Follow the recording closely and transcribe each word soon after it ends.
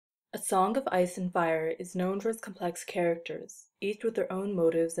A Song of Ice and Fire is known for its complex characters, each with their own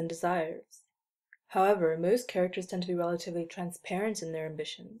motives and desires. However, most characters tend to be relatively transparent in their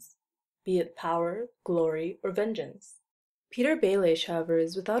ambitions, be it power, glory, or vengeance. Petyr Baelish, however,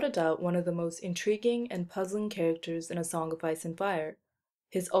 is without a doubt one of the most intriguing and puzzling characters in A Song of Ice and Fire,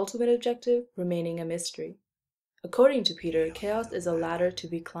 his ultimate objective remaining a mystery. According to Petyr, chaos is a ladder to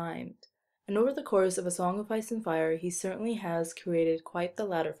be climbed, and over the course of A Song of Ice and Fire he certainly has created quite the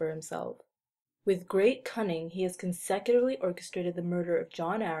ladder for himself. With great cunning he has consecutively orchestrated the murder of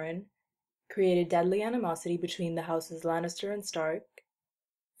Jon Arryn, created deadly animosity between the Houses Lannister and Stark,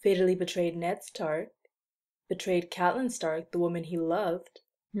 fatally betrayed Ned Stark, betrayed Catelyn Stark, the woman he loved,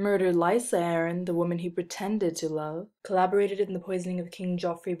 murdered Lysa Arryn, the woman he pretended to love, collaborated in the poisoning of King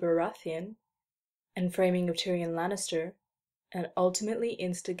Joffrey Baratheon, and framing of Tyrion Lannister, and ultimately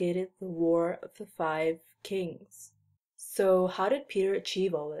instigated the War of the Five Kings. So how did Petyr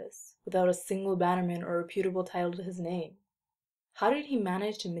achieve all this, without a single bannerman or reputable title to his name? How did he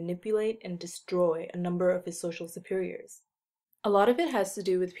manage to manipulate and destroy a number of his social superiors? A lot of it has to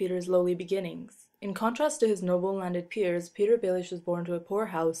do with Petyr's lowly beginnings. In contrast to his noble landed peers, Petyr Baelish was born to a poor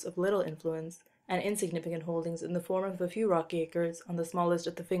house of little influence and insignificant holdings in the form of a few rocky acres on the smallest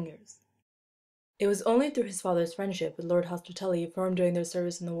of the fingers. It was only through his father's friendship with Lord Hostertelly, formed during their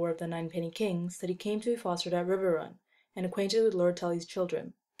service in the War of the Ninepenny Kings, that he came to be fostered at Riverrun, and acquainted with Lord Tully's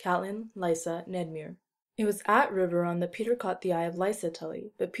children, Catelyn, Lysa, and Edmure. It was at Riverrun that Petyr caught the eye of Lysa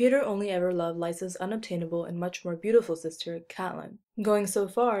Tully, but Petyr only ever loved Lysa's unobtainable and much more beautiful sister, Catelyn, going so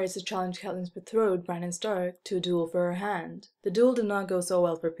far as to challenge Catelyn's betrothed, Brandon Stark, to a duel for her hand. The duel did not go so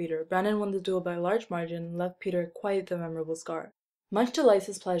well for Petyr. Brandon won the duel by a large margin and left Petyr quite the memorable scar. Much to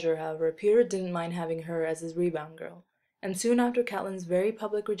Lysa's pleasure, however, Petyr didn't mind having her as his rebound girl, and soon after Catelyn's very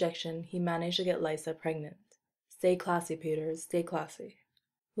public rejection, he managed to get Lysa pregnant. Stay classy, Petyr, stay classy.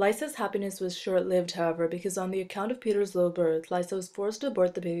 Lysa's happiness was short-lived, however, because on the account of Petyr's low birth, Lysa was forced to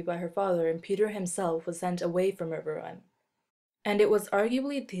abort the baby by her father, and Petyr himself was sent away from Riverrun. And it was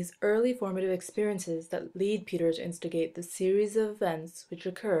arguably these early formative experiences that lead Petyr to instigate the series of events which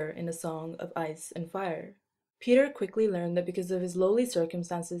occur in A Song of Ice and Fire. Petyr quickly learned that because of his lowly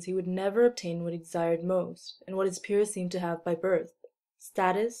circumstances he would never obtain what he desired most, and what his peers seemed to have by birth: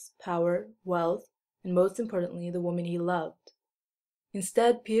 status, power, wealth, and most importantly, the woman he loved.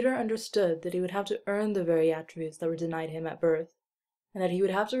 Instead, Petyr understood that he would have to earn the very attributes that were denied him at birth, and that he would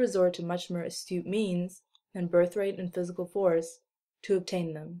have to resort to much more astute means than birthright and physical force to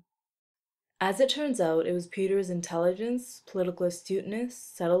obtain them. As it turns out, it was Petyr's intelligence, political astuteness,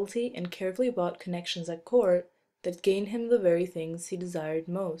 subtlety, and carefully bought connections at court that gained him the very things he desired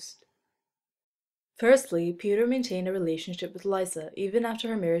most. Firstly, Petyr maintained a relationship with Lysa, even after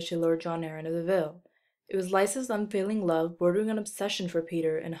her marriage to Lord Jon Arryn of the Vale. It was Lysa's unfailing love, bordering on obsession for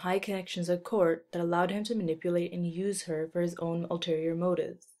Petyr, and high connections at court that allowed him to manipulate and use her for his own ulterior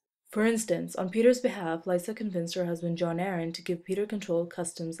motives. For instance, on Petyr's behalf, Lysa convinced her husband Jon Arryn to give Petyr control of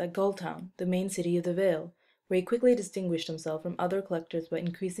customs at Gulltown, the main city of the Vale, where he quickly distinguished himself from other collectors by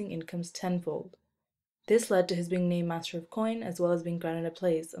increasing incomes tenfold. This led to his being named Master of Coin, as well as being granted a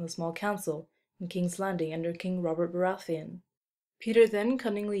place on the small council in King's Landing under King Robert Baratheon. Petyr then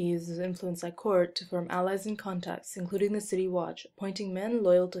cunningly used his influence at court to form allies and contacts, including the City Watch, appointing men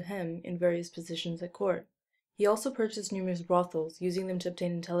loyal to him in various positions at court. He also purchased numerous brothels, using them to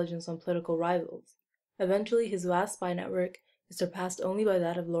obtain intelligence on political rivals. Eventually, his vast spy network is surpassed only by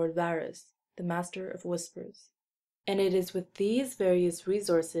that of Lord Varys, the Master of Whispers. And it is with these various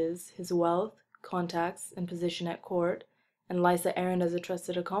resources, his wealth, contacts, and position at court, and Lysa Arryn as a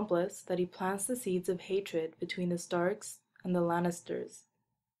trusted accomplice, that he plants the seeds of hatred between the Starks and the Lannisters.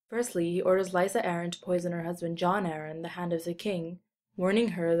 Firstly, he orders Lysa Arryn to poison her husband Jon Arryn, the Hand of the King, warning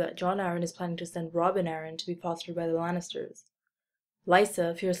her that Jon Arryn is planning to send Robin Arryn to be fostered by the Lannisters.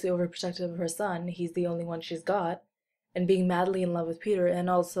 Lysa, fiercely overprotective of her son, he's the only one she's got, and being madly in love with Petyr,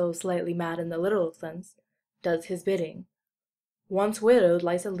 and also slightly mad in the literal sense, does his bidding. Once widowed,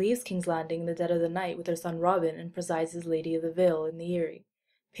 Lysa leaves King's Landing in the dead of the night with her son Robin and presides as Lady of the Vale in the Eyrie,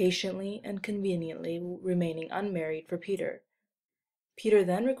 patiently and conveniently remaining unmarried for Petyr. Petyr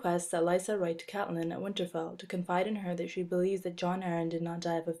then requests that Lysa write to Catelyn at Winterfell to confide in her that she believes that Jon Arryn did not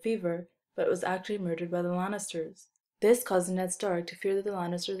die of a fever, but was actually murdered by the Lannisters. This caused Ned Stark to fear that the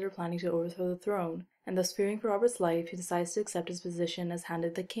Lannisters were planning to overthrow the throne, and thus fearing for Robert's life, he decides to accept his position as Hand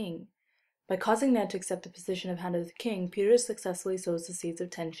of the King. By causing Ned to accept the position of Hand of the King, Petyr successfully sows the seeds of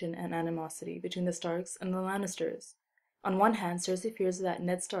tension and animosity between the Starks and the Lannisters. On one hand, Cersei fears that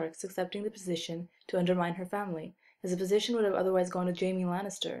Ned Stark's accepting the position to undermine her family, as the position would have otherwise gone to Jaime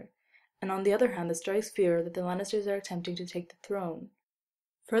Lannister, and on the other hand, the Starks fear that the Lannisters are attempting to take the throne.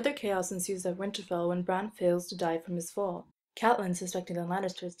 Further chaos ensues at Winterfell when Bran fails to die from his fall. Catelyn, suspecting the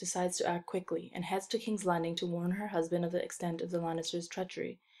Lannisters, decides to act quickly and heads to King's Landing to warn her husband of the extent of the Lannisters'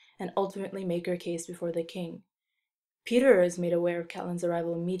 treachery and ultimately make her case before the king. Petyr is made aware of Catelyn's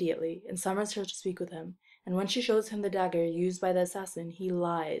arrival immediately and summons her to speak with him, and when she shows him the dagger used by the assassin, he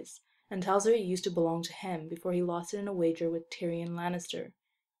lies and tells her it used to belong to him before he lost it in a wager with Tyrion Lannister.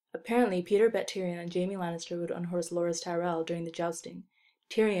 Apparently, Petyr bet Tyrion and Jaime Lannister would unhorse Loras Tyrell during the jousting.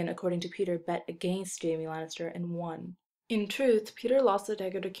 Tyrion, according to Petyr, bet against Jaime Lannister and won. In truth, Petyr lost the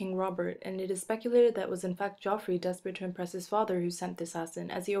dagger to King Robert, and it is speculated that it was in fact Joffrey, desperate to impress his father, who sent the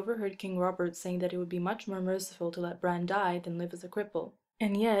assassin, as he overheard King Robert saying that it would be much more merciful to let Bran die than live as a cripple.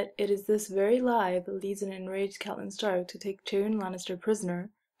 And yet, it is this very lie that leads an enraged Catelyn Stark to take Tyrion Lannister prisoner,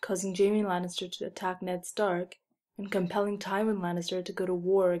 causing Jaime Lannister to attack Ned Stark, and compelling Tywin Lannister to go to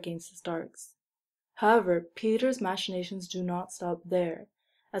war against the Starks. However, Petyr's machinations do not stop there.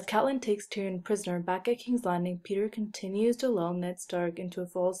 As Catelyn takes Tyrion prisoner back at King's Landing, Petyr continues to lull Ned Stark into a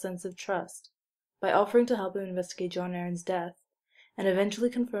false sense of trust, by offering to help him investigate Jon Arryn's death, and eventually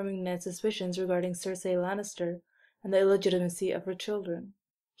confirming Ned's suspicions regarding Cersei Lannister and the illegitimacy of her children.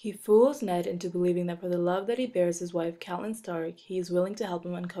 He fools Ned into believing that for the love that he bears his wife Catelyn Stark, he is willing to help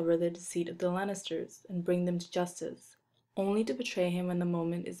him uncover the deceit of the Lannisters and bring them to justice, only to betray him when the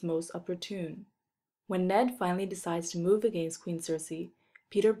moment is most opportune. When Ned finally decides to move against Queen Cersei,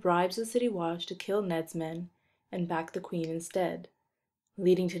 Petyr bribes the City Watch to kill Ned's men and back the Queen instead,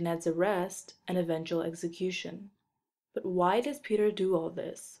 leading to Ned's arrest and eventual execution. But why does Petyr do all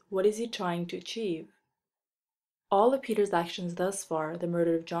this? What is he trying to achieve? All of Petyr's actions thus far, the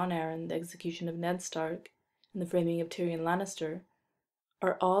murder of Jon Arryn, the execution of Ned Stark, and the framing of Tyrion Lannister,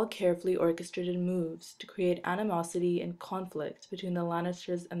 are all carefully orchestrated moves to create animosity and conflict between the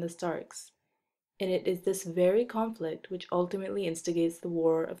Lannisters and the Starks. And it is this very conflict which ultimately instigates the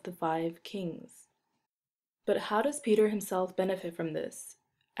War of the Five Kings. But how does Petyr himself benefit from this?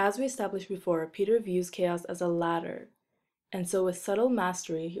 As we established before, Petyr views chaos as a ladder, and so with subtle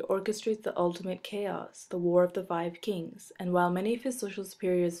mastery he orchestrates the ultimate chaos, the War of the Five Kings, and while many of his social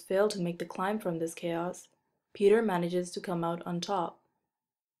superiors fail to make the climb from this chaos, Petyr manages to come out on top.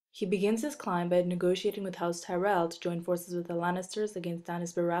 He begins his climb by negotiating with House Tyrell to join forces with the Lannisters against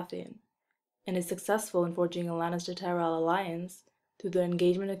Stannis Baratheon, and is successful in forging a Lannister-Tyrell alliance through the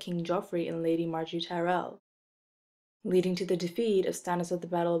engagement of King Joffrey and Lady Margaery Tyrell, leading to the defeat of Stannis at the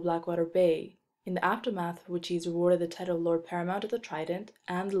Battle of Blackwater Bay, in the aftermath of which he is rewarded the title of Lord Paramount of the Trident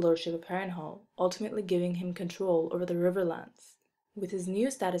and the Lordship of Harrenhal, ultimately giving him control over the Riverlands. With his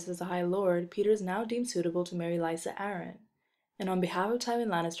new status as a High Lord, Petyr is now deemed suitable to marry Lysa Arryn, and on behalf of Tywin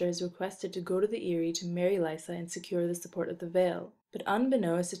Lannister is requested to go to the Eyrie to marry Lysa and secure the support of the Vale. But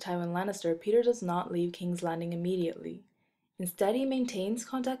unbeknownst to Tywin Lannister, Petyr does not leave King's Landing immediately. Instead, he maintains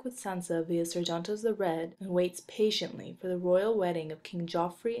contact with Sansa via Ser Jontos the Red and waits patiently for the royal wedding of King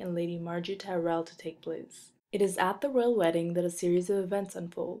Joffrey and Lady Margaery Tyrell to take place. It is at the royal wedding that a series of events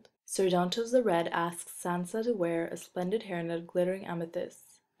unfold. Ser Jontos the Red asks Sansa to wear a splendid hairnet of glittering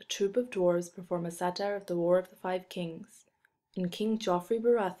amethysts. A troop of dwarves perform a satire of the War of the Five Kings, and King Joffrey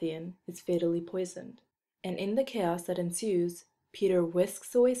Baratheon is fatally poisoned. And in the chaos that ensues, Petyr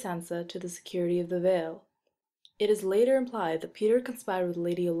whisks away Sansa to the security of the Vale. It is later implied that Petyr conspired with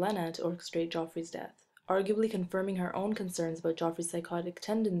Lady Olenna to orchestrate Joffrey's death, arguably confirming her own concerns about Joffrey's psychotic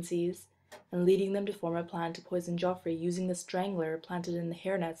tendencies and leading them to form a plan to poison Joffrey using the strangler planted in the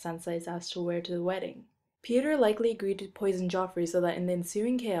hairnet Sansa is asked to wear to the wedding. Petyr likely agreed to poison Joffrey so that in the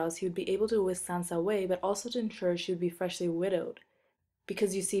ensuing chaos he would be able to whisk Sansa away, but also to ensure she would be freshly widowed.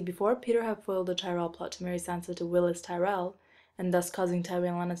 Because you see, before Petyr had foiled the Tyrell plot to marry Sansa to Willis Tyrell, and thus causing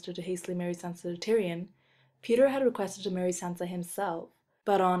Tywin Lannister to hastily marry Sansa to Tyrion, Petyr had requested to marry Sansa himself,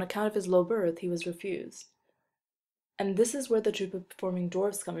 but on account of his low birth he was refused. And this is where the troop of performing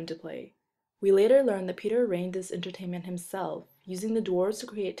dwarves come into play. We later learn that Petyr arranged this entertainment himself, using the dwarves to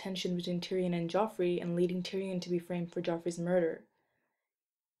create tension between Tyrion and Joffrey and leading Tyrion to be framed for Joffrey's murder,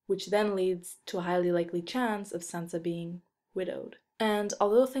 which then leads to a highly likely chance of Sansa being widowed. And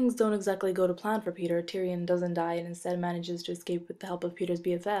although things don't exactly go to plan for Petyr, Tyrion doesn't die and instead manages to escape with the help of Petyr's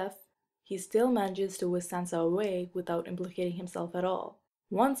BFF, he still manages to whisk Sansa away without implicating himself at all.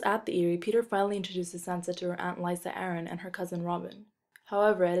 Once at the Eyrie, Petyr finally introduces Sansa to her aunt Lysa Arryn and her cousin Robin.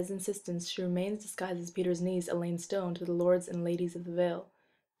 However, at his insistence, she remains disguised as Petyr's niece Elaine Stone to the lords and ladies of the Vale,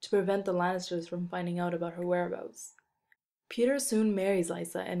 to prevent the Lannisters from finding out about her whereabouts. Petyr soon marries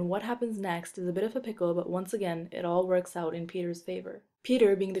Lysa, and what happens next is a bit of a pickle, but once again, it all works out in Petyr's favor.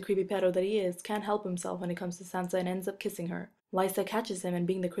 Petyr, being the creepy pedo that he is, can't help himself when it comes to Sansa and ends up kissing her. Lysa catches him and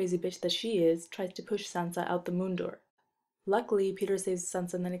being the crazy bitch that she is, tries to push Sansa out the moon door. Luckily, Petyr saves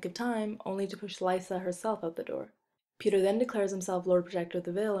Sansa in the nick of time, only to push Lysa herself out the door. Petyr then declares himself Lord Protector of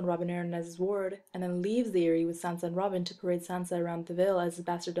the Vale and Robin Arryn as his ward, and then leaves the Eyrie with Sansa and Robin to parade Sansa around the Vale as his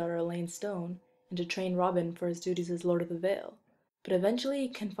bastard daughter Elaine Stone, and to train Robin for his duties as Lord of the Vale. But eventually he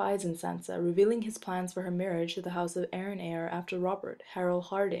confides in Sansa, revealing his plans for her marriage to the House of Arryn heir after Robert, Harold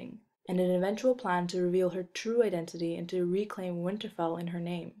Harding, and an eventual plan to reveal her true identity and to reclaim Winterfell in her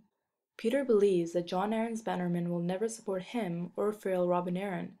name. Petyr believes that Jon Arryn's bannermen will never support him or frail Robin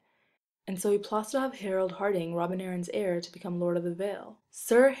Arryn, and so he plots to have Harold Harding, Robin Arryn's heir, to become Lord of the Vale.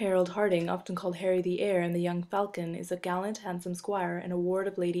 Sir Harold Harding, often called Harry the Heir and the Young Falcon, is a gallant, handsome squire and a ward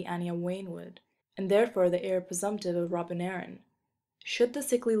of Lady Anya Waynwood, and therefore the heir presumptive of Robin Arryn. Should the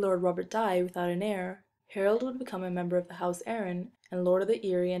sickly Lord Robert die without an heir, Harold would become a member of the House Arryn and Lord of the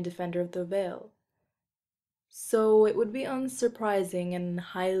Eyrie and Defender of the Vale. So it would be unsurprising and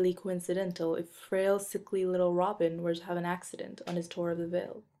highly coincidental if frail, sickly little Robin were to have an accident on his tour of the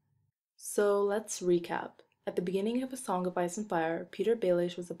Vale. So let's recap. At the beginning of A Song of Ice and Fire, Petyr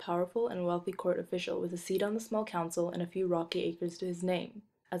Baelish was a powerful and wealthy court official with a seat on the small council and a few rocky acres to his name.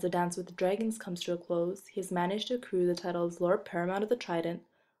 As A Dance with the Dragons comes to a close, he has managed to accrue the titles Lord Paramount of the Trident,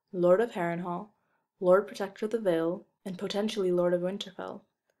 Lord of Harrenhal, Lord Protector of the Vale, and potentially Lord of Winterfell,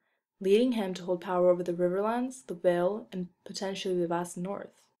 leading him to hold power over the Riverlands, the Vale, and potentially the vast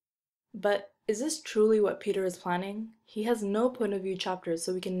north. But is this truly what Petyr is planning? He has no point of view chapters,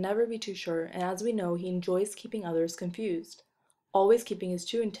 so we can never be too sure, and as we know, he enjoys keeping others confused, always keeping his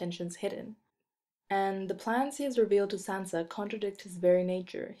true intentions hidden. And the plans he has revealed to Sansa contradict his very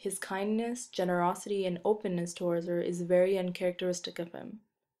nature. His kindness, generosity, and openness towards her is very uncharacteristic of him.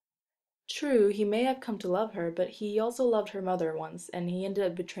 True, he may have come to love her, but he also loved her mother once, and he ended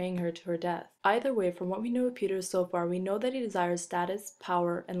up betraying her to her death. Either way, from what we know of Petyr so far, we know that he desires status,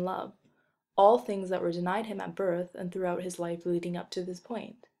 power, and love. All things that were denied him at birth and throughout his life leading up to this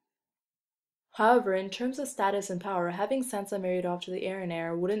point. However, in terms of status and power, having Sansa married off to the Arryn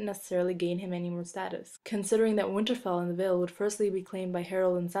heir wouldn't necessarily gain him any more status, considering that Winterfell and the Vale would firstly be claimed by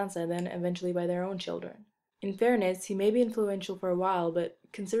Harold and Sansa, then eventually by their own children. In fairness, he may be influential for a while, but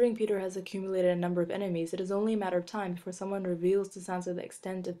considering Petyr has accumulated a number of enemies, it is only a matter of time before someone reveals to Sansa the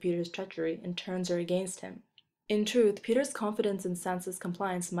extent of Petyr's treachery and turns her against him. In truth, Petyr's confidence in Sansa's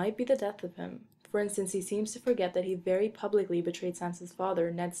compliance might be the death of him. For instance, he seems to forget that he very publicly betrayed Sansa's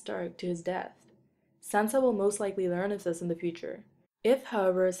father, Ned Stark, to his death. Sansa will most likely learn of this in the future. If,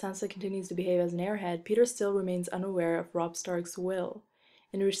 however, Sansa continues to behave as an airhead, Petyr still remains unaware of Robb Stark's will,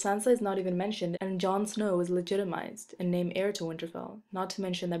 in which Sansa is not even mentioned, and Jon Snow is legitimized and named heir to Winterfell, not to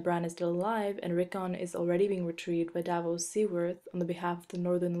mention that Bran is still alive and Rickon is already being retrieved by Davos Seaworth on the behalf of the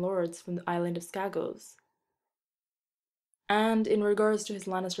Northern Lords from the island of Skagos. And in regards to his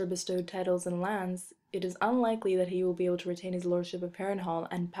Lannister-bestowed titles and lands, it is unlikely that he will be able to retain his lordship of Harrenhal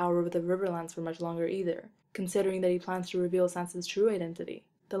and power over the Riverlands for much longer either, considering that he plans to reveal Sansa's true identity.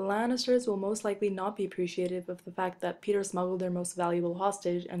 The Lannisters will most likely not be appreciative of the fact that Petyr smuggled their most valuable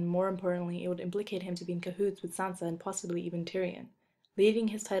hostage, and more importantly, it would implicate him to be in cahoots with Sansa and possibly even Tyrion, leading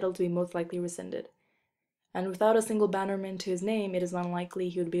his title to be most likely rescinded. And without a single bannerman to his name, it is unlikely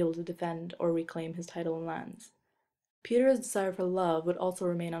he would be able to defend or reclaim his title and lands. Petyr's desire for love would also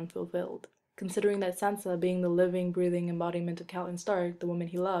remain unfulfilled, considering that Sansa, being the living, breathing embodiment of Catelyn Stark, the woman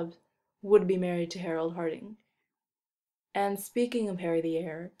he loved, would be married to Harold Harding. And speaking of Harry the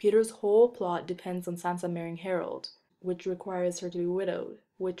Heir, Petyr's whole plot depends on Sansa marrying Harold, which requires her to be widowed,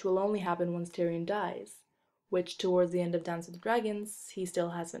 which will only happen once Tyrion dies, which towards the end of Dance with the Dragons, he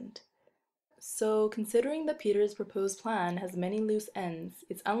still hasn't. So, considering that Petyr's proposed plan has many loose ends,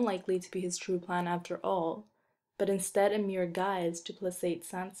 it's unlikely to be his true plan after all, but instead a mere guise to placate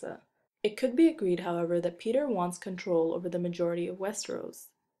Sansa. It could be agreed, however, that Petyr wants control over the majority of Westeros.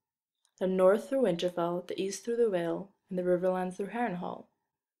 The north through Winterfell, the east through the Vale, and the Riverlands through Harrenhal.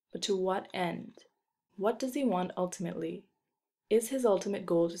 But to what end? What does he want ultimately? Is his ultimate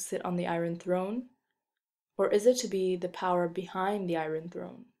goal to sit on the Iron Throne? Or is it to be the power behind the Iron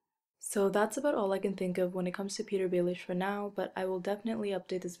Throne? So that's about all I can think of when it comes to Petyr Baelish for now, but I will definitely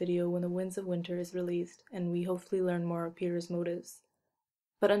update this video when The Winds of Winter is released, and we hopefully learn more of Petyr's motives.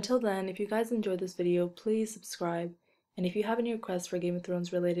 But until then, if you guys enjoyed this video, please subscribe, and if you have any requests for Game of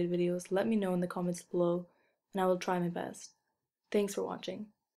Thrones related videos, let me know in the comments below, and I will try my best. Thanks for watching.